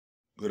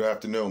Good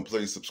afternoon.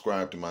 Please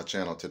subscribe to my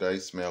channel today,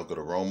 Smell Good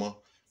Aroma.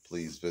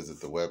 Please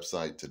visit the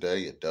website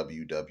today at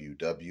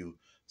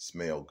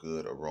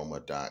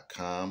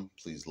www.smellgoodaroma.com.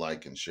 Please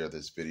like and share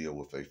this video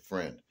with a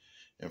friend.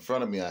 In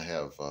front of me, I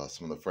have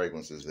some of the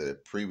fragrances that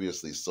had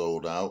previously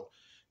sold out,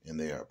 and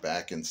they are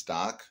back in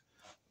stock.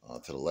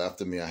 To the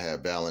left of me, I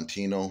have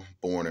Valentino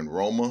Born in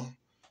Roma.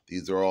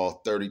 These are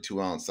all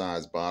 32-ounce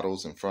size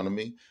bottles in front of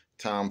me.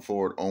 Tom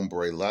Ford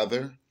Ombre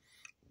Leather,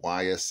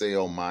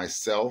 YSL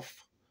Myself,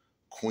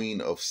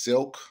 Queen of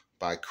Silk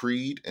by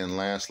Creed, and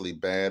lastly,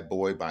 Bad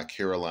Boy by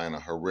Carolina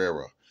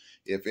Herrera.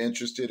 If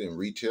interested in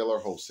retail or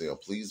wholesale,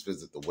 please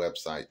visit the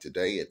website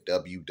today at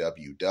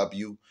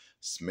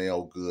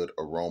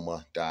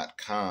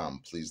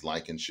www.smellgoodaroma.com. Please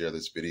like and share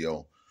this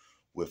video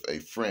with a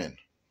friend.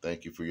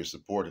 Thank you for your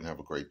support and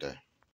have a great day.